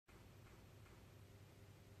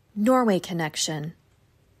Norway connection.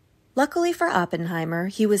 Luckily for Oppenheimer,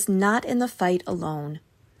 he was not in the fight alone.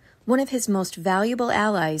 One of his most valuable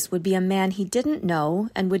allies would be a man he didn't know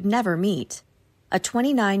and would never meet, a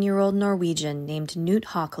 29-year-old Norwegian named Knut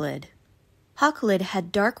Haukelid. Haukelid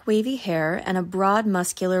had dark wavy hair and a broad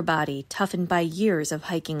muscular body toughened by years of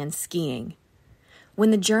hiking and skiing.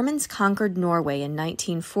 When the Germans conquered Norway in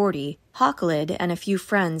 1940, Haukelid and a few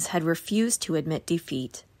friends had refused to admit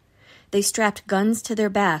defeat. They strapped guns to their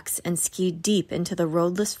backs and skied deep into the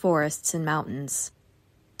roadless forests and mountains.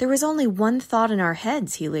 "There was only one thought in our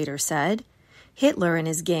heads," he later said. "Hitler and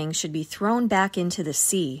his gang should be thrown back into the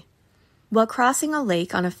sea." While crossing a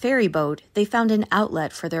lake on a ferry boat, they found an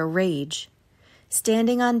outlet for their rage.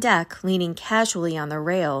 Standing on deck, leaning casually on the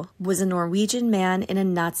rail, was a Norwegian man in a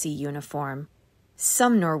Nazi uniform.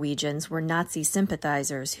 Some Norwegians were Nazi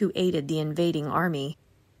sympathizers who aided the invading army.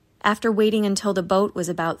 After waiting until the boat was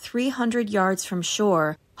about 300 yards from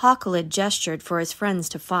shore, Haukelid gestured for his friends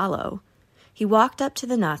to follow. He walked up to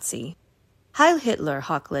the Nazi. "Heil Hitler,"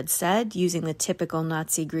 Haukelid said, using the typical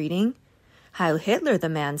Nazi greeting. "Heil Hitler," the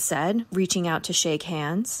man said, reaching out to shake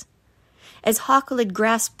hands. As Haukelid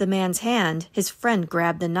grasped the man's hand, his friend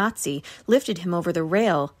grabbed the Nazi, lifted him over the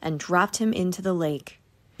rail, and dropped him into the lake.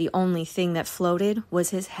 The only thing that floated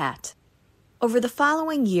was his hat. Over the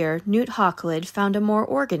following year, Knut Haukelid found a more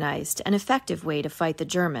organized and effective way to fight the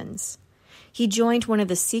Germans. He joined one of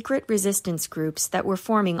the secret resistance groups that were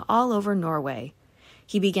forming all over Norway.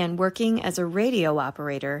 He began working as a radio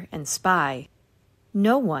operator and spy.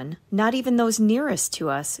 "No one, not even those nearest to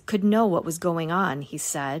us, could know what was going on," he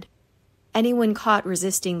said. Anyone caught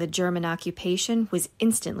resisting the German occupation was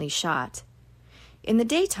instantly shot. "In the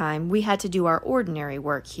daytime, we had to do our ordinary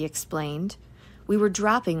work," he explained. "We were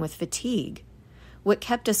dropping with fatigue. What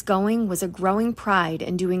kept us going was a growing pride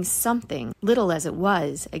in doing something, little as it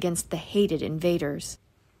was, against the hated invaders."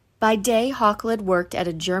 By day, Haukelid worked at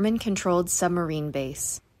a German-controlled submarine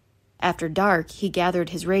base. After dark, he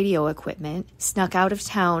gathered his radio equipment, snuck out of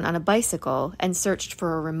town on a bicycle, and searched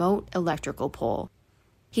for a remote electrical pole.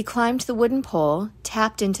 He climbed the wooden pole,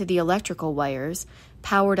 tapped into the electrical wires,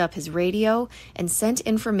 powered up his radio, and sent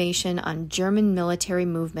information on German military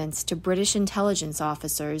movements to British intelligence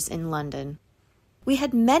officers in London. "We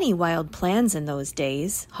had many wild plans in those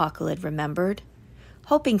days," Haukelid remembered.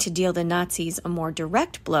 Hoping to deal the Nazis a more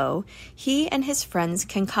direct blow, he and his friends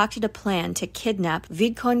concocted a plan to kidnap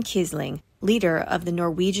Vidkun Quisling, leader of the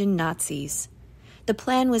Norwegian Nazis. The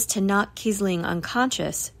plan was to knock Quisling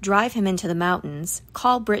unconscious, drive him into the mountains,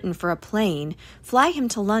 call Britain for a plane, fly him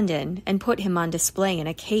to London, and put him on display in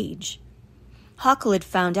a cage. Haukelid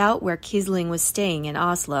found out where Quisling was staying in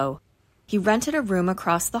Oslo. He rented a room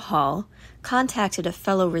across the hall, contacted a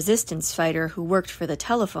fellow resistance fighter who worked for the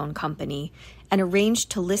telephone company, and arranged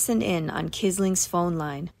to listen in on Quisling's phone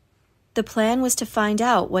line. "The plan was to find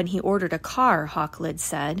out when he ordered a car," Haukelid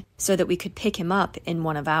said, "so that we could pick him up in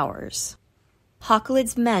one of ours."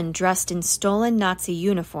 Haukelid's men dressed in stolen Nazi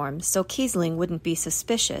uniforms so Quisling wouldn't be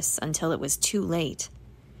suspicious until it was too late.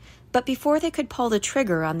 But before they could pull the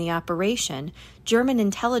trigger on the operation, German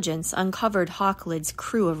intelligence uncovered Haukelid's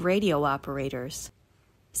crew of radio operators.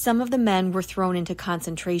 Some of the men were thrown into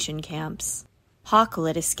concentration camps.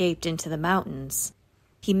 Haukelid escaped into the mountains.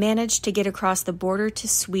 He managed to get across the border to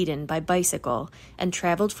Sweden by bicycle and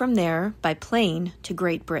traveled from there by plane to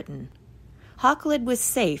Great Britain. Haukelid was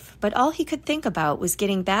safe, but all he could think about was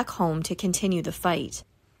getting back home to continue the fight.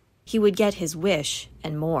 He would get his wish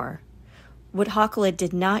and more. What Haukelid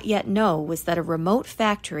did not yet know was that a remote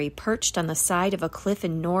factory perched on the side of a cliff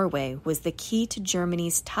in Norway was the key to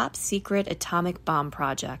Germany's top-secret atomic bomb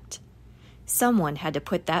project. Someone had to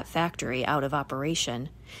put that factory out of operation,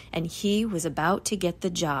 and he was about to get the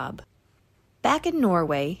job. Back in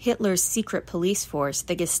Norway, Hitler's secret police force,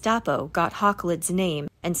 the Gestapo, got Haukelid's name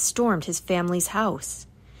and stormed his family's house.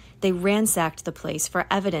 They ransacked the place for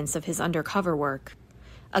evidence of his undercover work.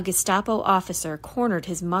 A Gestapo officer cornered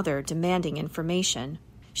his mother demanding information.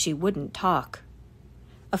 She wouldn't talk.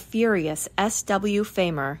 A furious S.W.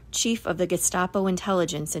 Famer, chief of the Gestapo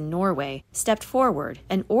intelligence in Norway, stepped forward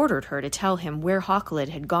and ordered her to tell him where Haukelid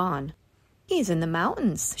had gone. "He's in the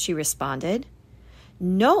mountains," she responded.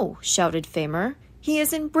 "No," shouted Famer, "he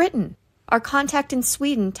is in Britain. Our contact in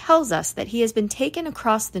Sweden tells us that he has been taken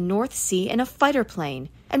across the North Sea in a fighter plane.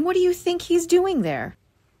 And what do you think he's doing there?"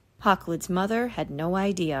 Haukelid's mother had no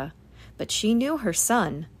idea, but she knew her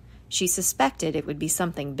son. She suspected it would be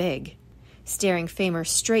something big. Staring Famer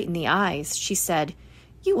straight in the eyes, she said,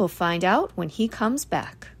 "You will find out when he comes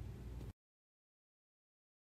back."